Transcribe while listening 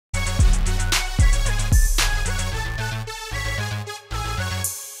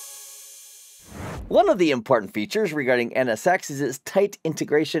One of the important features regarding NSX is its tight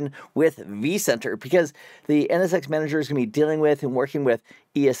integration with vCenter, because the NSX manager is going to be dealing with and working with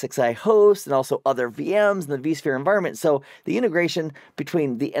ESXi hosts and also other VMs in the vSphere environment. So the integration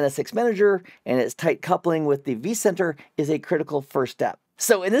between the NSX manager and its tight coupling with the vCenter is a critical first step.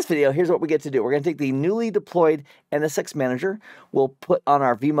 So in this video, here's what we get to do. We're going to take the newly deployed NSX manager. We'll put on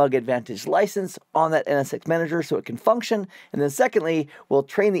our vMug Advantage license on that NSX manager so it can function. And then secondly, we'll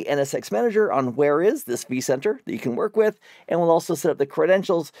train the NSX manager on where is this vCenter that you can work with. And we'll also set up the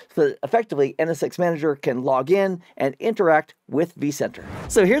credentials so that effectively NSX manager can log in and interact with vCenter.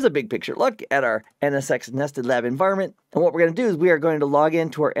 So here's a big picture look at our NSX nested lab environment. And what we're going to do is we are going to log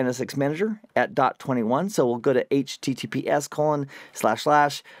into our NSX manager at .21. So we'll go to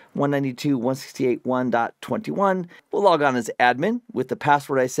https://192.168.1.21. We'll log on as admin with the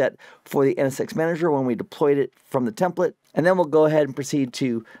password I set for the NSX manager when we deployed it from the template. And then we'll go ahead and proceed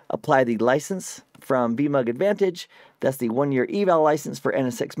to apply the license from vMug Advantage. That's the 1-year eval license for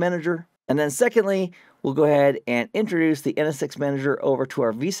NSX manager. And then secondly, we'll go ahead and introduce the NSX manager over to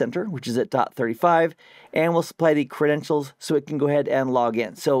our vCenter, which is at .35, and we'll supply the credentials so it can go ahead and log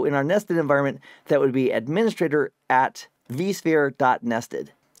in. So in our nested environment, that would be administrator at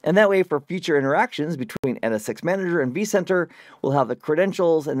vsphere.nested. And that way, for future interactions between NSX manager and vCenter, we'll have the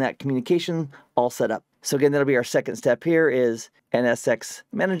credentials and that communication all set up. So again, that'll be our second step here is NSX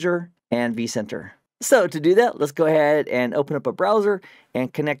manager and vCenter. So to do that, let's go ahead and open up a browser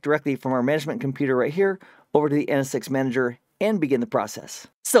and connect directly from our management computer right here over to the NSX manager and begin the process.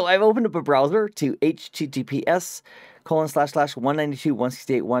 So I've opened up a browser to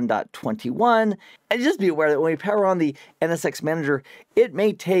https://192.168.1.21. And just be aware that when we power on the NSX manager, it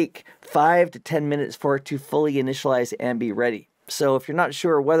may take 5 to 10 minutes for it to fully initialize and be ready. So if you're not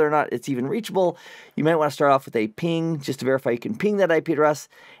sure whether or not it's even reachable, you might want to start off with a ping just to verify you can ping that IP address.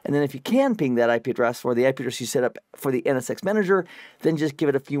 And then if you can ping that IP address or the IP address you set up for the NSX manager, then just give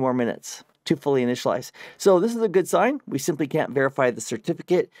it a few more minutes to fully initialize. So this is a good sign. We simply can't verify the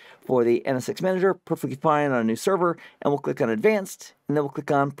certificate for the NSX manager. Perfectly fine on a new server. And we'll click on advanced and then we'll click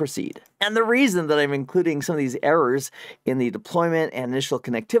on proceed. And the reason that I'm including some of these errors in the deployment and initial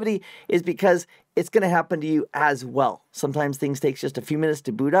connectivity is because it's going to happen to you as well. Sometimes things take just a few minutes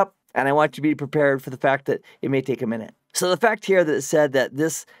to boot up, and I want you to be prepared for the fact that it may take a minute. So the fact here that it said that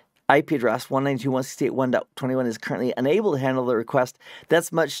this IP address 192.168.1.21 is currently unable to handle the request,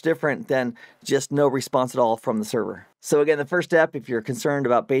 that's much different than just no response at all from the server. So again, the first step, if you're concerned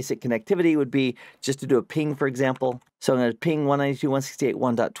about basic connectivity, would be just to do a ping, for example. So I'm going to ping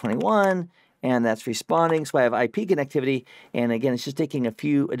 192.168.1.21, and that's responding. So I have IP connectivity, and again, it's just taking a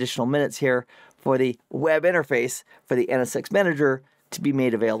few additional minutes here for the web interface for the NSX manager to be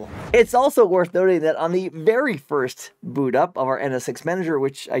made available. It's also worth noting that on the very first boot up of our NSX manager,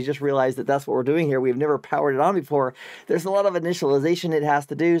 which I just realized that that's what we're doing here, we've never powered it on before, there's a lot of initialization it has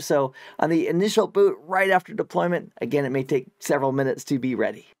to do. So on the initial boot right after deployment, again, it may take several minutes to be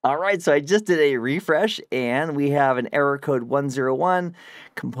ready. All right, so I just did a refresh and we have an error code 101,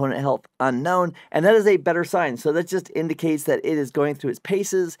 component health unknown, and that is a better sign. So that just indicates that it is going through its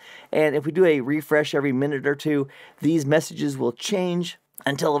paces. And if we do a refresh every minute or two, these messages will change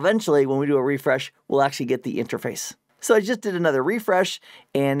until eventually when we do a refresh, we'll actually get the interface. So I just did another refresh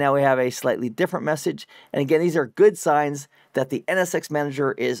and now we have a slightly different message. And again, these are good signs that the NSX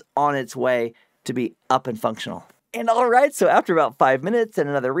manager is on its way to be up and functional. And all right, so after about 5 minutes and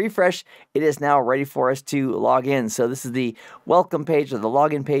another refresh, it is now ready for us to log in. So this is the welcome page or the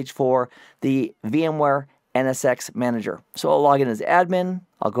login page for the VMware NSX manager. So I'll log in as admin.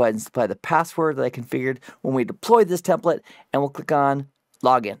 I'll go ahead and supply the password that I configured when we deployed this template, and we'll click on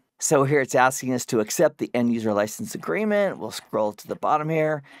login. So here it's asking us to accept the end user license agreement. We'll scroll to the bottom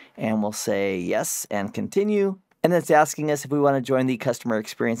here and we'll say yes and continue. And then it's asking us if we want to join the customer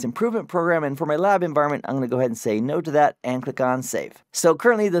experience improvement program. And for my lab environment, I'm going to go ahead and say no to that and click on save. So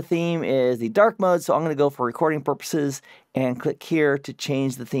currently the theme is the dark mode. So I'm going to go for recording purposes and click here to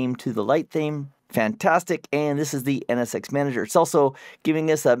change the theme to the light theme. Fantastic. And this is the NSX manager. It's also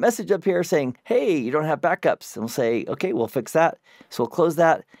giving us a message up here saying, hey, you don't have backups. And we'll say, okay, we'll fix that. So we'll close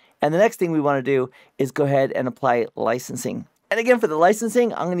that. And the next thing we want to do is go ahead and apply licensing. And again, for the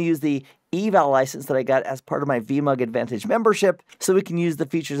licensing, I'm going to use the eval license that I got as part of my vMug Advantage membership so we can use the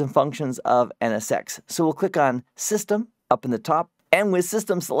features and functions of NSX. So we'll click on System up in the top. And with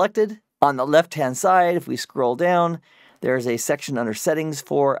System selected, on the left-hand side, if we scroll down, there's a section under Settings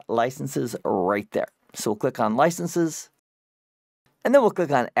for Licenses right there. So we'll click on Licenses. And then we'll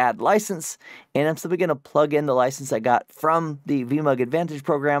click on Add License, and I'm simply going to plug in the license I got from the vMug Advantage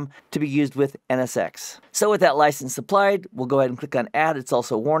program to be used with NSX. So with that license applied, we'll go ahead and click on Add. It's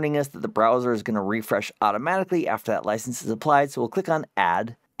also warning us that the browser is going to refresh automatically after that license is applied, so we'll click on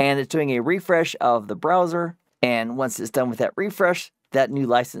Add, and it's doing a refresh of the browser, and once it's done with that refresh, that new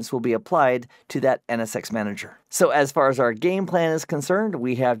license will be applied to that NSX Manager. So as far as our game plan is concerned,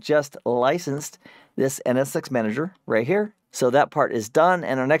 we have just licensed this NSX Manager right here. So that part is done,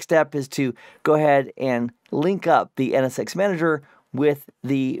 and our next step is to go ahead and link up the NSX Manager with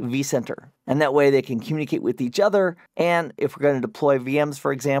the vCenter. And that way they can communicate with each other, and if we're going to deploy VMs,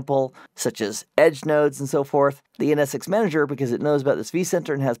 for example, such as edge nodes and so forth, the NSX Manager, because it knows about this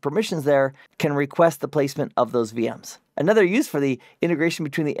vCenter and has permissions there, can request the placement of those VMs. Another use for the integration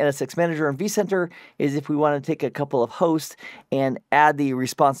between the NSX Manager and vCenter is if we want to take a couple of hosts and add the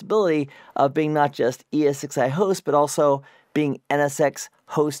responsibility of being not just ESXi host, but also being NSX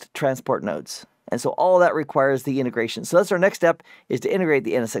host transport nodes. And so all that requires the integration. So that's our next step, is to integrate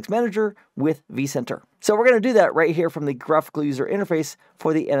the NSX Manager with vCenter. So we're going to do that right here from the graphical user interface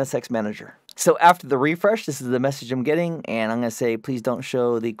for the NSX Manager. So after the refresh, this is the message I'm getting, and I'm going to say, please don't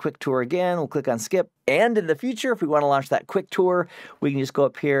show the quick tour again. We'll click on skip. And in the future, if we want to launch that quick tour, we can just go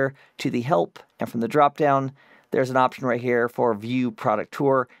up here to the help, and from the drop-down, there's an option right here for view product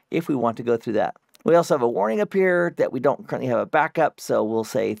tour if we want to go through that. We also have a warning up here that we don't currently have a backup, so we'll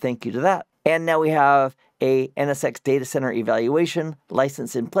say thank you to that. And now we have a NSX data center evaluation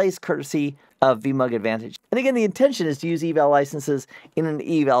license in place, courtesy of vMug Advantage. And again, the intention is to use eval licenses in an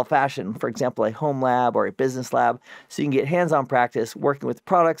eval fashion, for example, a home lab or a business lab, so you can get hands-on practice working with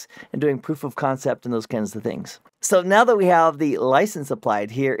products and doing proof of concept and those kinds of things. So now that we have the license applied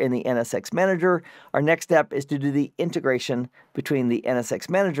here in the NSX Manager, our next step is to do the integration between the NSX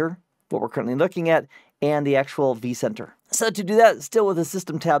Manager, what we're currently looking at, and the actual vCenter. So to do that, still with the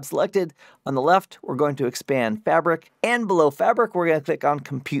System tab selected, on the left, we're going to expand Fabric, and below Fabric, we're going to click on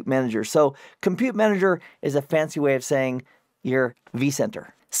Compute Manager. So Compute Manager is a fancy way of saying your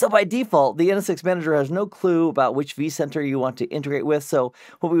vCenter. So by default, the NSX Manager has no clue about which vCenter you want to integrate with. So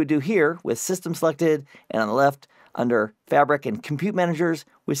what we would do here, with System selected, and on the left, under Fabric and Compute Managers,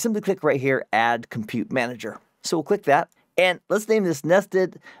 we simply click right here, Add Compute Manager. So we'll click that. And let's name this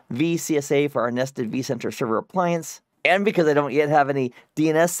Nested vCSA for our Nested vCenter Server appliance. And because I don't yet have any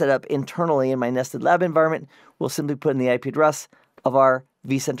DNS set up internally in my Nested Lab environment, we'll simply put in the IP address of our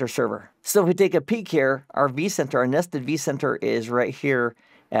vCenter server. So if we take a peek here, our vCenter, our Nested vCenter is right here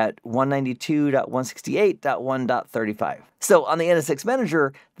at 192.168.1.35. So on the NSX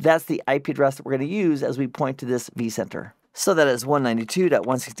Manager, that's the IP address that we're going to use as we point to this vCenter. So that is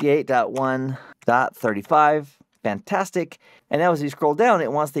 192.168.1.35. Fantastic. And now as we scroll down,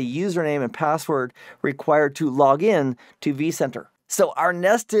 it wants the username and password required to log in to vCenter. So our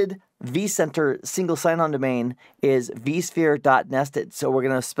nested vCenter single sign-on domain is vsphere.nested. So we're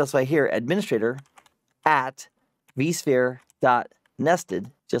going to specify here administrator at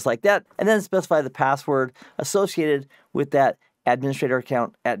vsphere.nested, just like that, and then specify the password associated with that administrator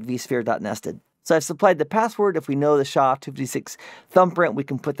account at vsphere.nested. So I've supplied the password. If we know the SHA-256 thumbprint, we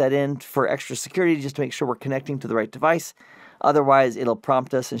can put that in for extra security just to make sure we're connecting to the right device. Otherwise, it'll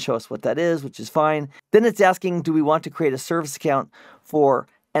prompt us and show us what that is, which is fine. Then it's asking, do we want to create a service account for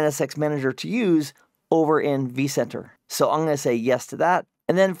NSX Manager to use over in vCenter? So I'm going to say yes to that.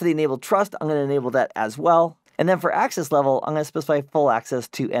 And then for the enabled trust, I'm going to enable that as well. And then for access level, I'm going to specify full access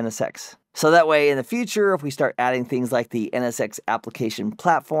to NSX. So that way, in the future, if we start adding things like the NSX application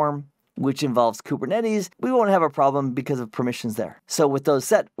platform, which involves Kubernetes, we won't have a problem because of permissions there. So with those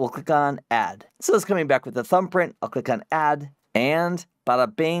set, we'll click on Add. So it's coming back with the thumbprint. I'll click on Add, and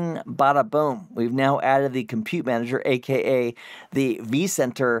bada bing, bada boom. We've now added the Compute Manager, aka the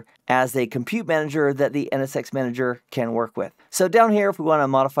vCenter, as a compute manager that the NSX Manager can work with. So down here, if we want to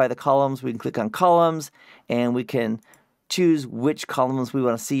modify the columns, we can click on Columns, and we can choose which columns we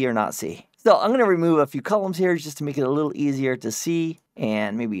want to see or not see. So I'm going to remove a few columns here just to make it a little easier to see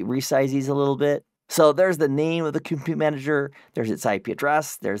and maybe resize these a little bit. So there's the name of the Compute Manager, there's its IP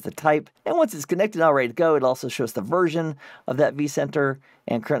address, there's the type, and once it's connected and all ready to go, it also shows the version of that vCenter,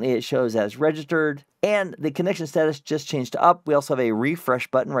 and currently it shows as registered, and the connection status just changed to up. We also have a refresh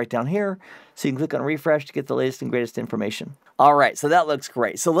button right down here, so you can click on refresh to get the latest and greatest information. All right, so that looks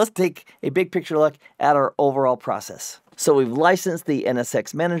great. So let's take a big picture look at our overall process. So we've licensed the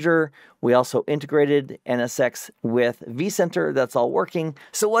NSX Manager. We also integrated NSX with vCenter. That's all working.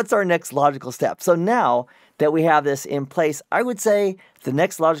 So what's our next logical step? So now that we have this in place, I would say the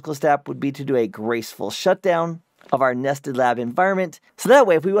next logical step would be to do a graceful shutdown of our nested lab environment. So that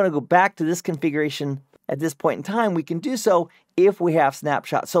way, if we want to go back to this configuration at this point in time, we can do so if we have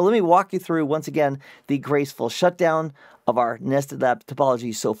snapshots. So let me walk you through, once again, the graceful shutdown of our nested lab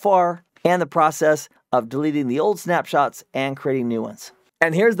topology so far, and the process of deleting the old snapshots and creating new ones.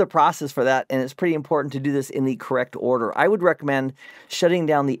 And here's the process for that, and it's pretty important to do this in the correct order. I would recommend shutting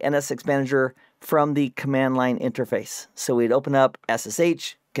down the NSX Manager from the command line interface. So we'd open up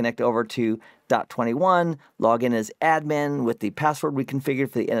SSH, connect over to .21, log in as admin with the password we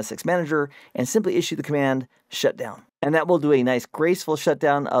configured for the NSX Manager, and simply issue the command shutdown. And that will do a nice graceful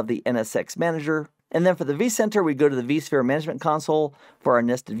shutdown of the NSX Manager. And then for the vCenter, we go to the vSphere Management Console for our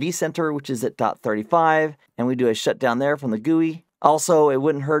nested vCenter, which is at .35, and we do a shutdown there from the GUI. Also, it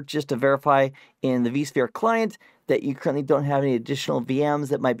wouldn't hurt just to verify in the vSphere client that you currently don't have any additional VMs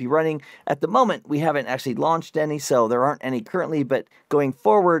that might be running. At the moment, we haven't actually launched any, so there aren't any currently, but going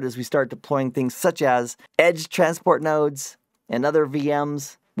forward, as we start deploying things such as edge transport nodes and other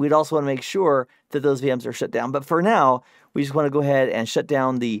VMs, we'd also want to make sure that those VMs are shut down. But for now, we just want to go ahead and shut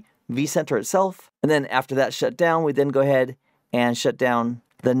down the vCenter itself. And then after that shutdown, we then go ahead and shut down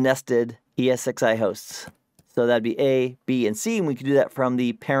the nested ESXi hosts. So that'd be A, B, and C, and we can do that from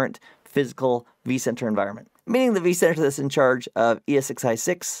the parent physical vCenter environment, meaning the vCenter that's in charge of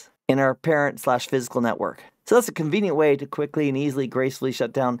ESXi6 in our parent/physical network. So that's a convenient way to quickly and easily gracefully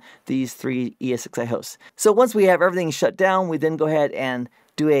shut down these 3 ESXi hosts. So once we have everything shut down, we then go ahead and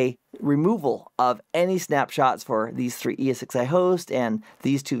do a removal of any snapshots for these 3 ESXi hosts and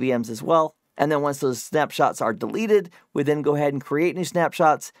these 2 VMs as well. And then once those snapshots are deleted, we then go ahead and create new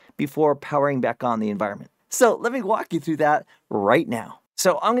snapshots before powering back on the environment. So let me walk you through that right now.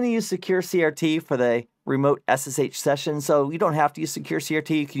 So I'm going to use Secure CRT for the remote SSH session. So you don't have to use Secure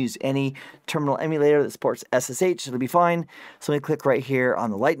CRT. You can use any terminal emulator that supports SSH. It'll be fine. So let me click right here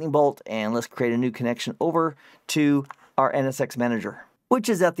on the lightning bolt, and let's create a new connection over to our NSX Manager, which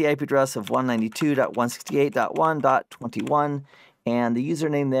is at the IP address of 192.168.1.21. And the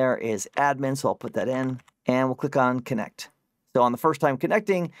username there is admin, so I'll put that in. And we'll click on Connect. So on the first time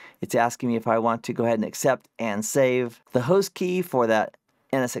connecting, it's asking me if I want to go ahead and accept and save the host key for that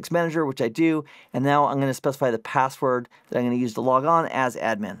NSX Manager, which I do. And now I'm going to specify the password that I'm going to use to log on as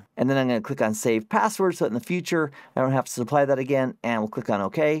admin. And then I'm going to click on Save Password so that in the future I don't have to supply that again. And we'll click on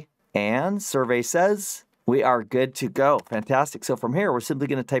OK. And survey says we are good to go. Fantastic. So from here, we're simply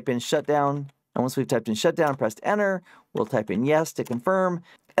going to type in shutdown. And once we've typed in shutdown, pressed enter, we'll type in yes to confirm.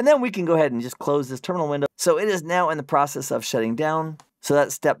 And then we can go ahead and just close this terminal window. So it is now in the process of shutting down. So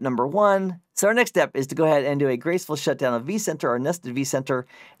that's step number 1. So our next step is to go ahead and do a graceful shutdown of vCenter, our nested vCenter.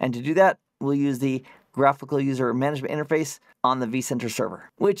 And to do that, we'll use the graphical user management interface on the vCenter server,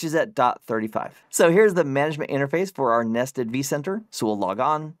 which is at .35. So here's the management interface for our nested vCenter. So we'll log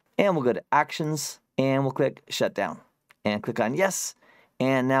on, and we'll go to Actions, and we'll click Shutdown, and click on Yes.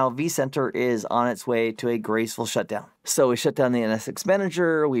 And now vCenter is on its way to a graceful shutdown. So we shut down the NSX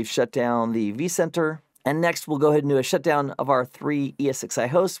Manager, we've shut down the vCenter, and next we'll go ahead and do a shutdown of our 3 ESXi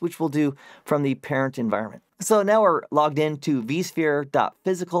hosts, which we'll do from the parent environment. So now we're logged into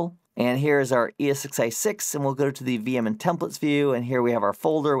vSphere.physical, and here's our ESXi6, and we'll go to the VM and templates view, and here we have our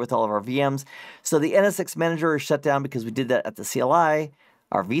folder with all of our VMs. So the NSX Manager is shut down because we did that at the CLI.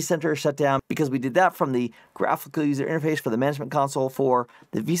 Our vCenter is shut down because we did that from the graphical user interface for the management console for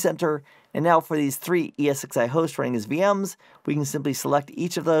the vCenter. And now for these 3 ESXi hosts running as VMs, we can simply select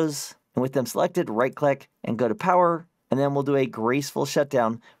each of those. And with them selected, right-click and go to Power. And then we'll do a graceful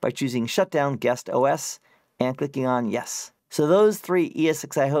shutdown by choosing Shutdown Guest OS and clicking on Yes. So those 3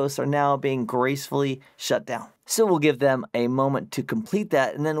 ESXi hosts are now being gracefully shut down. So we'll give them a moment to complete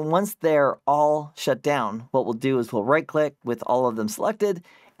that. And then once they're all shut down, what we'll do is we'll right-click with all of them selected,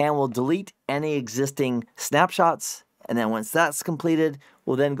 and we'll delete any existing snapshots. And then once that's completed,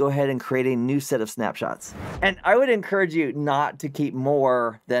 we'll then go ahead and create a new set of snapshots. And I would encourage you not to keep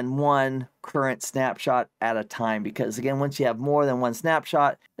more than 1 current snapshot at a time, because again, once you have more than 1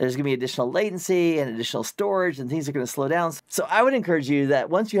 snapshot, there's going to be additional latency and additional storage, and things are going to slow down. So I would encourage you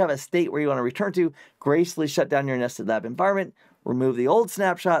that once you have a state where you want to return to, gracefully shut down your nested lab environment, remove the old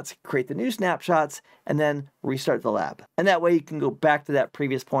snapshots, create the new snapshots, and then restart the lab. And that way you can go back to that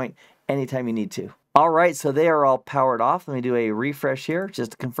previous point anytime you need to. All right, so they are all powered off. Let me do a refresh here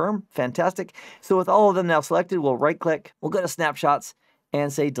just to confirm. Fantastic. So with all of them now selected, we'll right-click, we'll go to Snapshots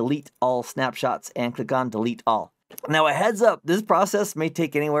and say Delete All Snapshots and click on Delete All. Now a heads up, this process may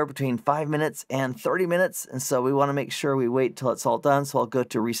take anywhere between 5 minutes and 30 minutes, and so we want to make sure we wait till it's all done. So I'll go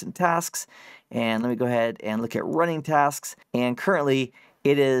to Recent Tasks, and let me go ahead and look at Running Tasks, and currently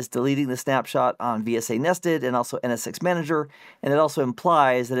it is deleting the snapshot on VSA Nested and also NSX Manager, and it also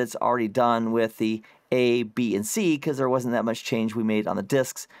implies that it's already done with the A, B, and C because there wasn't that much change we made on the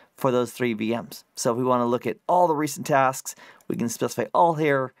disks for those 3 VMs. So if we want to look at all the recent tasks, we can specify all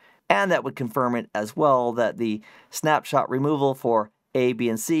here, and that would confirm it as well that the snapshot removal for A, B,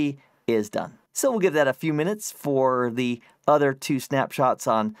 and C is done. So we'll give that a few minutes for the other 2 snapshots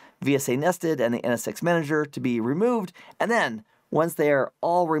on VSA Nested and the NSX Manager to be removed, and then once they are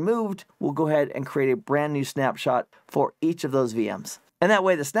all removed, we'll go ahead and create a brand new snapshot for each of those VMs. And that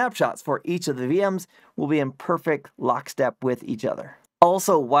way the snapshots for each of the VMs will be in perfect lockstep with each other.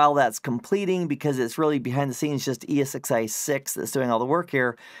 Also, while that's completing, because it's really behind the scenes just ESXi6 that's doing all the work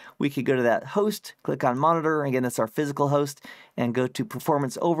here, we could go to that host, click on monitor, again that's our physical host, and go to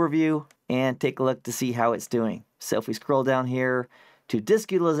performance overview and take a look to see how it's doing. So if we scroll down here to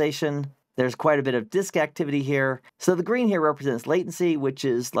disk utilization, there's quite a bit of disk activity here. So the green here represents latency, which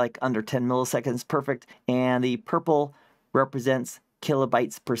is like under 10 milliseconds, perfect, and the purple represents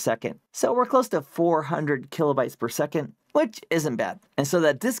kilobytes per second. So we're close to 400 kilobytes per second, which isn't bad. And so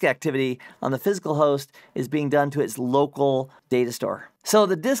that disk activity on the physical host is being done to its local data store. So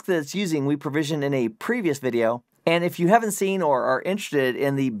the disk that it's using, we provisioned in a previous video. And if you haven't seen or are interested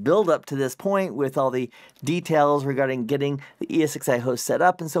in the build up to this point with all the details regarding getting the ESXi host set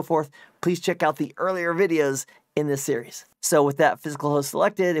up and so forth, please check out the earlier videos in this series. So with that physical host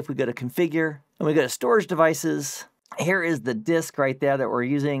selected, if we go to configure and we go to storage devices, here is the disk right there that we're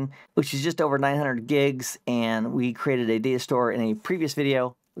using, which is just over 900 gigs, and we created a data store in a previous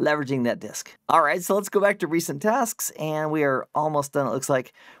video leveraging that disk. All right, so let's go back to recent tasks, and we are almost done, it looks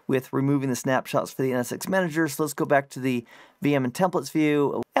like, with removing the snapshots for the NSX Manager. So let's go back to the VM and templates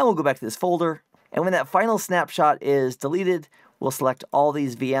view, and we'll go back to this folder. And when that final snapshot is deleted, we'll select all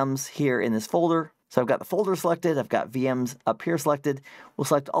these VMs here in this folder. So I've got the folder selected, I've got VMs up here selected. We'll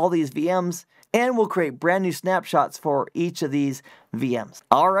select all these VMs, and we'll create brand new snapshots for each of these VMs.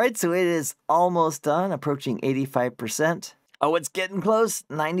 All right, so it is almost done, approaching 85%. Oh, it's getting close,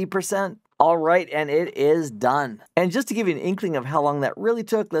 90%. All right, and it is done. And just to give you an inkling of how long that really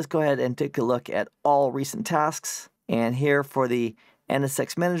took, let's go ahead and take a look at all recent tasks. And here for the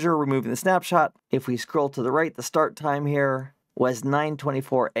NSX Manager, removing the snapshot, if we scroll to the right, the start time here was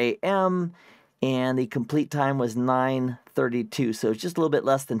 9:24 a.m., and the complete time was 9:32, so it's just a little bit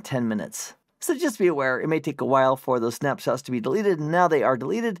less than 10 minutes. So just be aware, it may take a while for those snapshots to be deleted. Now they are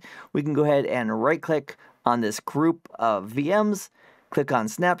deleted. We can go ahead and right-click on this group of VMs, click on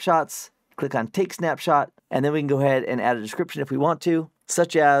Snapshots, click on Take Snapshot, and then we can go ahead and add a description if we want to,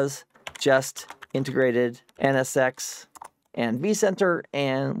 such as just integrated NSX and vCenter,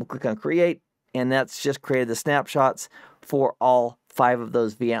 and we'll click on Create, and that's just created the snapshots for all 5 of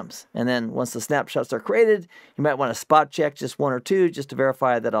those VMs. And then once the snapshots are created, you might want to spot check just 1 or 2 just to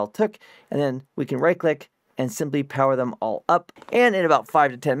verify that all took, and then we can right click and simply power them all up. And in about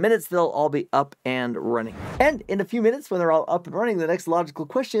 5 to 10 minutes, they'll all be up and running. And in a few minutes, when they're all up and running, the next logical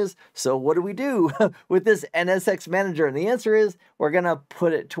question is, so what do we do with this NSX Manager? And the answer is, we're gonna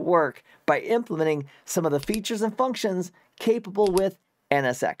put it to work by implementing some of the features and functions capable with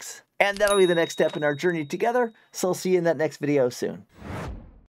NSX. And that'll be the next step in our journey together, so I'll see you in that next video soon.